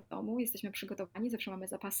 zostajemy w domu, jesteśmy przygotowani, zawsze mamy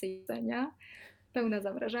zapasy jedzenia, pełna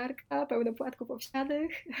zamrażarka, pełno płatków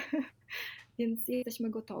owsianych, więc jesteśmy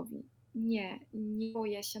gotowi. Nie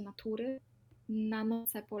boję się natury na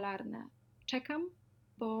noce polarne. Czekam,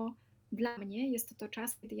 bo dla mnie jest to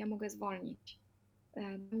czas, kiedy ja mogę zwolnić.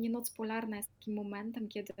 Dla mnie noc polarna jest takim momentem,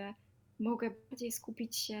 kiedy mogę bardziej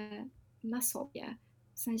skupić się na sobie,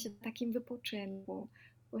 w sensie takim wypoczynku,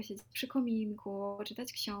 posiedzieć przy kominku,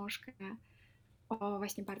 czytać książkę.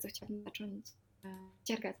 Właśnie bardzo chciałabym zacząć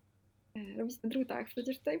dziergać robić na drutach,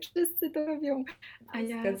 przecież tutaj wszyscy to robią, a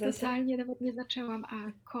ja Zgadza się. totalnie nawet nie zaczęłam,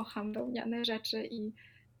 a kocham wełniane rzeczy i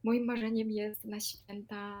moim marzeniem jest na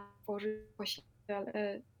święta włożyć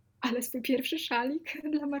ale swój pierwszy szalik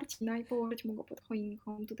dla Marcina i położyć mu go pod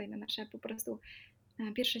choinką tutaj na nasze po prostu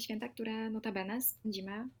pierwsze święta, które notabene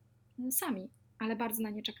spędzimy sami, ale bardzo na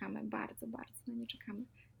nie czekamy, bardzo, bardzo na nie czekamy.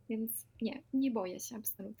 Więc nie boję się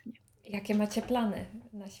absolutnie. Jakie macie plany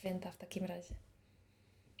na święta w takim razie?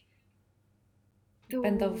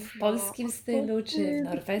 Będą w Dużo polskim stylu czy w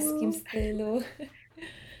norweskim odpoczynku. stylu?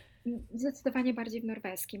 Zdecydowanie bardziej w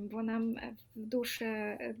norweskim, bo nam w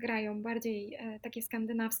duszy grają bardziej takie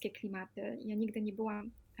skandynawskie klimaty. Ja nigdy nie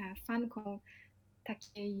byłam fanką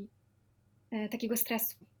takiego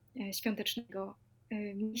stresu świątecznego.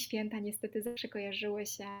 Mi święta niestety zawsze kojarzyły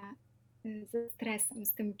się ze stresem,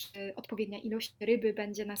 z tym, czy odpowiednia ilość ryby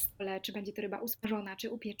będzie na stole, czy będzie to ryba usmażona,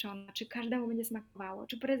 czy upieczona, czy każdemu będzie smakowało,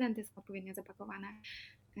 czy prezenty są odpowiednio zapakowane,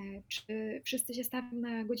 czy wszyscy się stawią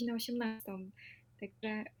na godzinę 18.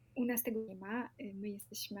 Także u nas tego nie ma. My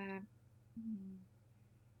jesteśmy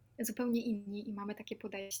zupełnie inni i mamy takie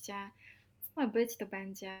podejście, co ma być, to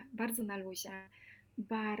będzie, bardzo na luzie.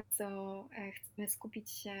 Bardzo chcemy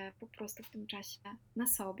skupić się po prostu w tym czasie na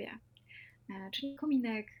sobie. Czyli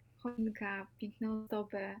kominek, choinka, piękne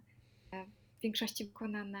ozdoby, w większości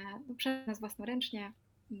wykonane przez nas własnoręcznie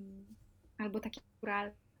albo takie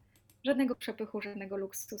naturalne. Żadnego przepychu, żadnego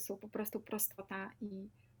luksusu, po prostu prostota i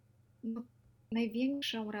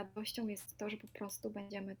największą radością jest to, że po prostu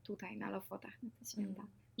będziemy tutaj na Lofotach na te święta.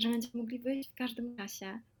 Że będziemy mogli wyjść w każdym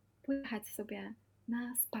czasie, pojechać sobie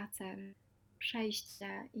na spacer, przejść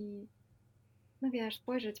się i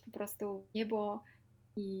spojrzeć po prostu w niebo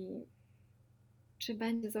i czy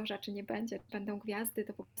będzie zorza, czy nie będzie, czy będą gwiazdy,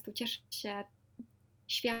 to po prostu cieszyć się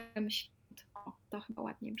światem świąt. O, to chyba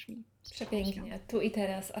ładnie brzmi. Przepięknie. Tu i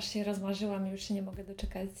teraz, aż się rozmarzyłam, już się nie mogę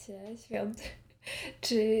doczekać świąt.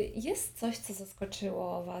 Czy jest coś, co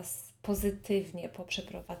zaskoczyło Was pozytywnie po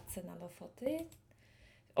przeprowadzce na Lofoty?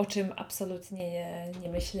 O czym absolutnie nie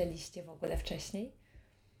myśleliście w ogóle wcześniej?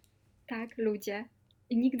 Tak, ludzie.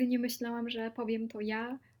 I nigdy nie myślałam, że powiem to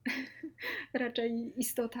ja. Raczej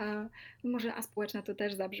istota, może aspołeczna to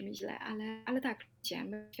też zabrzmi źle, ale tak, ludzie.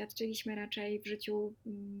 My doświadczyliśmy raczej w życiu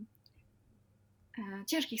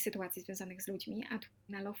ciężkich sytuacji związanych z ludźmi, a tu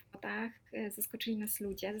na Lofotach zaskoczyli nas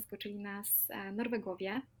ludzie, zaskoczyli nas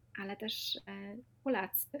Norwegowie, ale też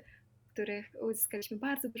Polacy, w których uzyskaliśmy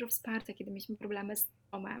bardzo dużo wsparcia, kiedy mieliśmy problemy z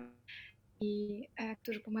domem i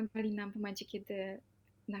którzy pomagali nam w momencie, kiedy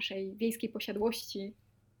w naszej wiejskiej posiadłości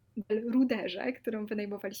w ruderze, którą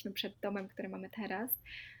wynajmowaliśmy przed domem, który mamy teraz,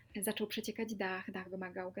 zaczął przeciekać dach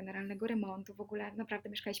wymagał generalnego remontu, w ogóle naprawdę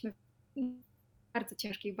mieszkaliśmy w bardzo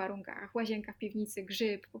ciężkich warunkach, łazienka w piwnicy,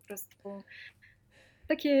 grzyb, po prostu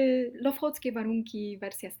takie lofockie warunki,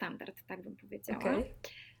 wersja standard, tak bym powiedziała. Okej.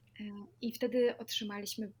 I wtedy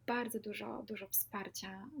otrzymaliśmy bardzo dużo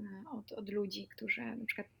wsparcia od ludzi, którzy na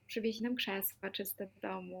przykład przywieźli nam krzesła czyste do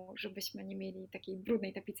domu, żebyśmy nie mieli takiej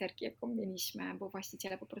brudnej tapicerki, jaką mieliśmy, bo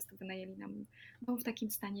właściciele po prostu wynajęli nam dom w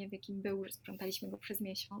takim stanie, w jakim był, że sprzątaliśmy go przez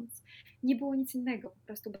miesiąc. Nie było nic innego, po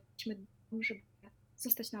prostu byliśmy dom, żeby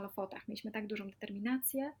zostać na Lofotach. Mieliśmy tak dużą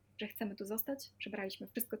determinację, że chcemy tu zostać, że braliśmy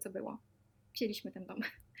wszystko, co było. Wzięliśmy ten dom.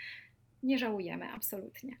 Nie żałujemy,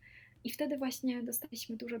 absolutnie. I wtedy właśnie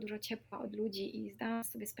dostaliśmy dużo ciepła od ludzi i zdałam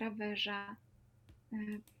sobie sprawę, że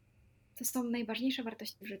to są najważniejsze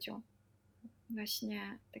wartości w życiu.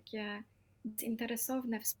 Właśnie takie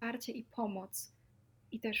bezinteresowne wsparcie i pomoc.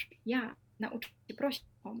 I też ja nauczyłam się prosić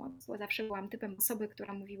o pomoc, bo zawsze byłam typem osoby,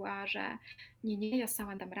 która mówiła, że nie, ja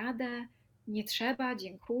sama dam radę, nie trzeba,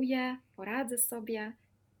 dziękuję, poradzę sobie.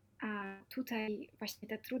 A tutaj właśnie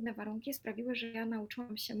te trudne warunki sprawiły, że ja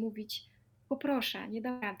nauczyłam się mówić: poproszę, nie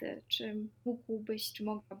dam rady, czy mógłbyś, czy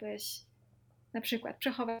mogłabyś na przykład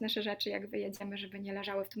przechować nasze rzeczy, jak wyjedziemy, żeby nie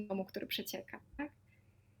leżały w tym domu, który przecieka, tak?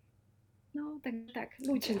 No tak,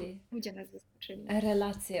 ludzie nas zaskoczyli.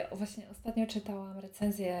 Relacje. Właśnie ostatnio czytałam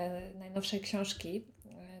recenzję najnowszej książki,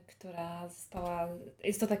 która została.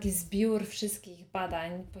 Jest to taki zbiór wszystkich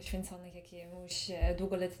badań poświęconych jakiemuś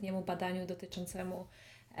długoletniemu badaniu dotyczącemu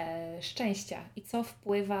szczęścia i co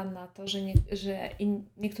wpływa na to, że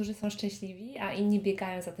niektórzy są szczęśliwi, a inni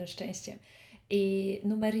biegają za tym szczęściem. I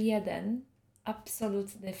numer 1,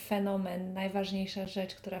 absolutny fenomen, najważniejsza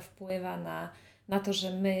rzecz, która wpływa na to,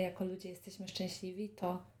 że my jako ludzie jesteśmy szczęśliwi,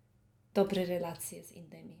 to dobre relacje z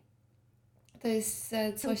innymi. To jest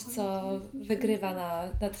coś, co wygrywa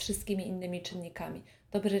nad wszystkimi innymi czynnikami.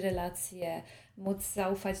 Dobre relacje, móc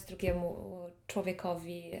zaufać drugiemu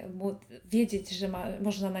człowiekowi, wiedzieć, że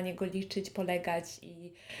można na niego liczyć, polegać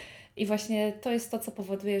i I właśnie to jest to, co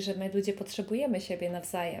powoduje, że my ludzie potrzebujemy siebie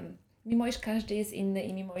nawzajem. Mimo iż każdy jest inny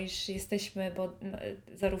i mimo iż jesteśmy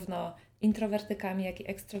zarówno introwertykami, jak i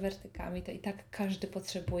ekstrawertykami, to i tak każdy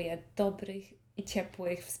potrzebuje dobrych i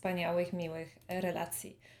ciepłych, wspaniałych, miłych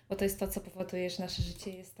relacji. Bo to jest to, co powoduje, że nasze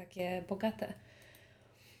życie jest takie bogate.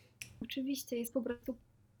 Oczywiście jest po prostu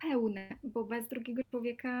pełne, bo bez drugiego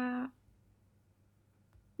człowieka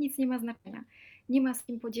nic nie ma znaczenia. Nie ma z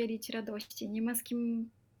kim podzielić radości, nie ma z kim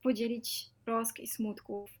podzielić trosk i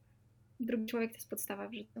smutków. Drugi człowiek to jest podstawa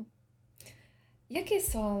w życiu. Jakie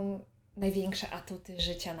są największe atuty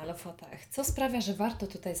życia na Lofotach? Co sprawia, że warto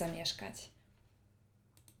tutaj zamieszkać?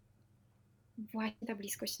 Właśnie ta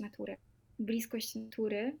bliskość natury. Bliskość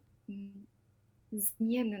natury,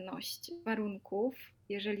 zmienność warunków.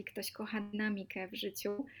 Jeżeli ktoś kocha dynamikę w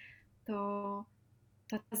życiu, to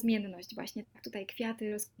ta zmienność właśnie. Tak tutaj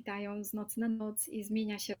kwiaty rozkwitają z nocy na noc i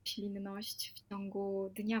zmienia się roślinność w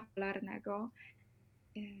ciągu dnia polarnego.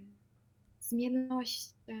 Zmienność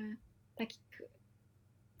takich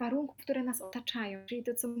warunków, które nas otaczają, czyli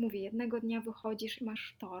to, co mówię, jednego dnia wychodzisz i masz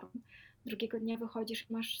sztorm, drugiego dnia wychodzisz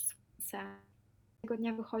i masz słońce, drugiego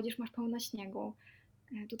dnia wychodzisz, masz pełno śniegu.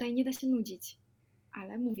 Tutaj nie da się nudzić,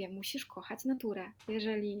 ale mówię, musisz kochać naturę.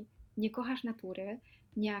 Jeżeli nie kochasz natury,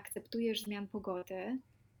 nie akceptujesz zmian pogody,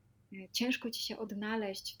 ciężko ci się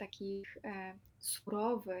odnaleźć w takich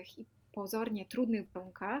surowych i pozornie trudnych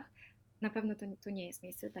warunkach, na pewno to nie jest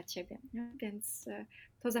miejsce dla ciebie. Nie? Więc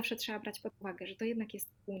to zawsze trzeba brać pod uwagę, że to jednak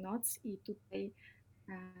jest północ i tutaj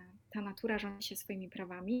ta natura rządzi się swoimi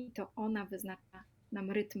prawami i to ona wyznacza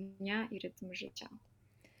nam rytm dnia i rytm życia.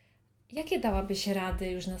 Jakie dałabyś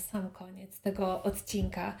rady już na sam koniec tego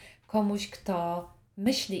odcinka komuś, kto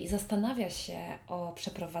myśli i zastanawia się o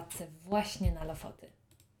przeprowadzce właśnie na Lofoty?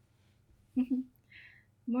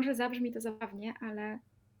 Może zabrzmi to zabawnie, ale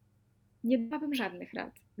nie dałabym żadnych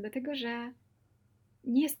rad, dlatego że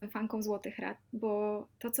nie jestem fanką złotych rad, bo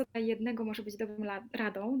to, co dla jednego może być dobrą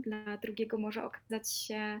radą, dla drugiego może okazać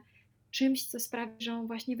się czymś, co sprawi, że on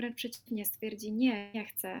właśnie wręcz przeciwnie stwierdzi, nie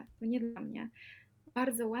chcę, to nie dla mnie.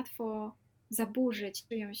 Bardzo łatwo zaburzyć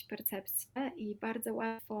czyjąś percepcję i bardzo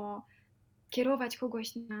łatwo kierować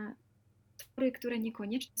kogoś na tory, które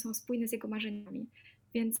niekoniecznie są spójne z jego marzeniami.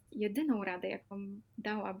 Więc jedyną radę, jaką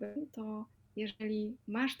dałabym, to jeżeli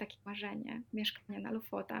masz takie marzenie, mieszkania na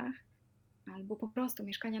Lofotach, albo po prostu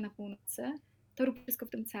mieszkania na północy, to rób wszystko w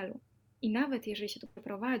tym celu. I nawet jeżeli się tu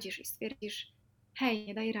przeprowadzisz i stwierdzisz, hej,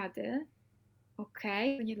 nie daj rady,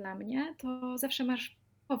 okej, to nie dla mnie, to zawsze masz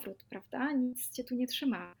powrót, prawda? Nic cię tu nie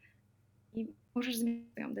trzyma. I możesz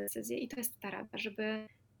zmienić swoją decyzję. I to jest ta rada, żeby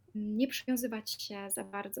nie przywiązywać się za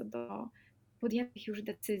bardzo do podjętych już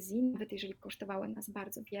decyzji, nawet jeżeli kosztowały nas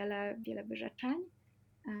bardzo wiele wyrzeczeń,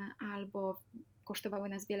 albo kosztowały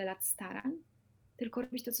nas wiele lat starań, tylko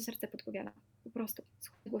robić to, co serce podpowiada. Po prostu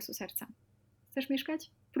słuchaj głosu serca. Chcesz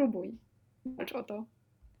mieszkać? Próbuj. Walcz o to.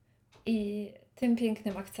 I tym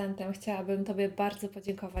pięknym akcentem chciałabym Tobie bardzo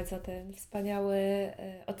podziękować za ten wspaniały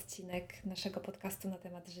odcinek naszego podcastu na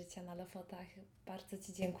temat życia na Lofotach. Bardzo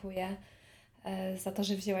Ci dziękuję za to,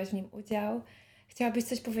 że wzięłaś w nim udział. Chciałabyś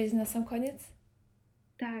coś powiedzieć na sam koniec?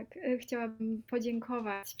 Tak, chciałabym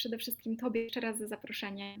podziękować przede wszystkim Tobie jeszcze raz za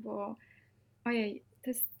zaproszenie, bo ojej, to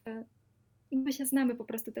jest... My się znamy po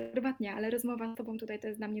prostu tak prywatnie, ale rozmowa z Tobą tutaj to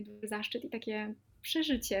jest dla mnie duży zaszczyt i takie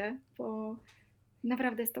przeżycie, bo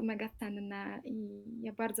naprawdę jest to mega cenne i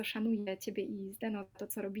ja bardzo szanuję Ciebie i Zdeno to,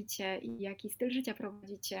 co robicie i jaki styl życia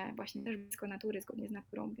prowadzicie, właśnie też blisko natury, zgodnie z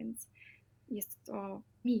naturą, więc jest to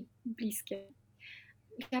mi bliskie.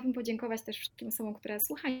 I chciałabym podziękować też wszystkim osobom, które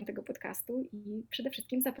słuchają tego podcastu i przede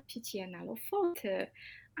wszystkim zaprosić je na Lofoty,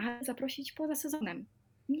 ale zaprosić poza sezonem.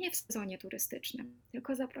 Nie w sezonie turystycznym,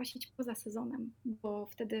 tylko zaprosić poza sezonem, bo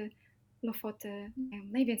wtedy Lofoty mają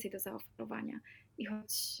najwięcej do zaoferowania. I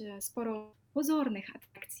choć sporo pozornych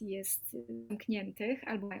atrakcji jest zamkniętych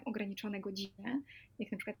albo mają ograniczone godziny,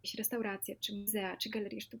 jak na przykład jakieś restauracje, czy muzea, czy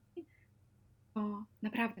galerie sztuki, to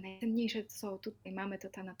naprawdę najcenniejsze, co tutaj mamy, to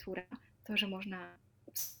ta natura, to, że można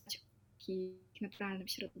obserwować w naturalnym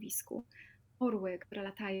środowisku, orły, które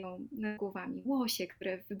latają nad głowami, łosie,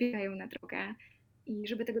 które wybiegają na drogę. I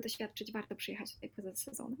żeby tego doświadczyć, warto przyjechać tutaj poza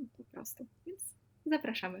sezonem po prostu. Więc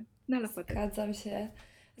zapraszamy na Lofoty. Zgadzam się.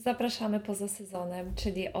 Zapraszamy poza sezonem,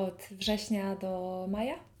 czyli od września do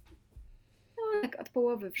maja? No, tak od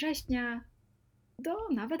połowy września do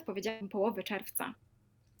nawet powiedziałabym połowy czerwca.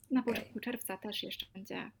 Na początku czerwca też jeszcze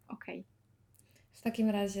będzie ok. W takim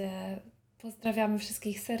razie pozdrawiamy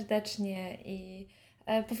wszystkich serdecznie i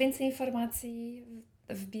po więcej informacji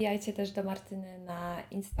wbijajcie też do Martyny na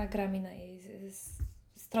Instagram i na jej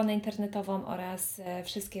stronę internetową oraz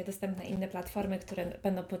wszystkie dostępne inne platformy, które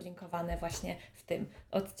będą podlinkowane właśnie w tym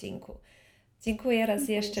odcinku. Dziękuję raz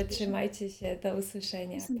Dziękuję jeszcze, ślicznie. trzymajcie się, do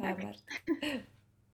usłyszenia. Jestem Pa, tak. Marta.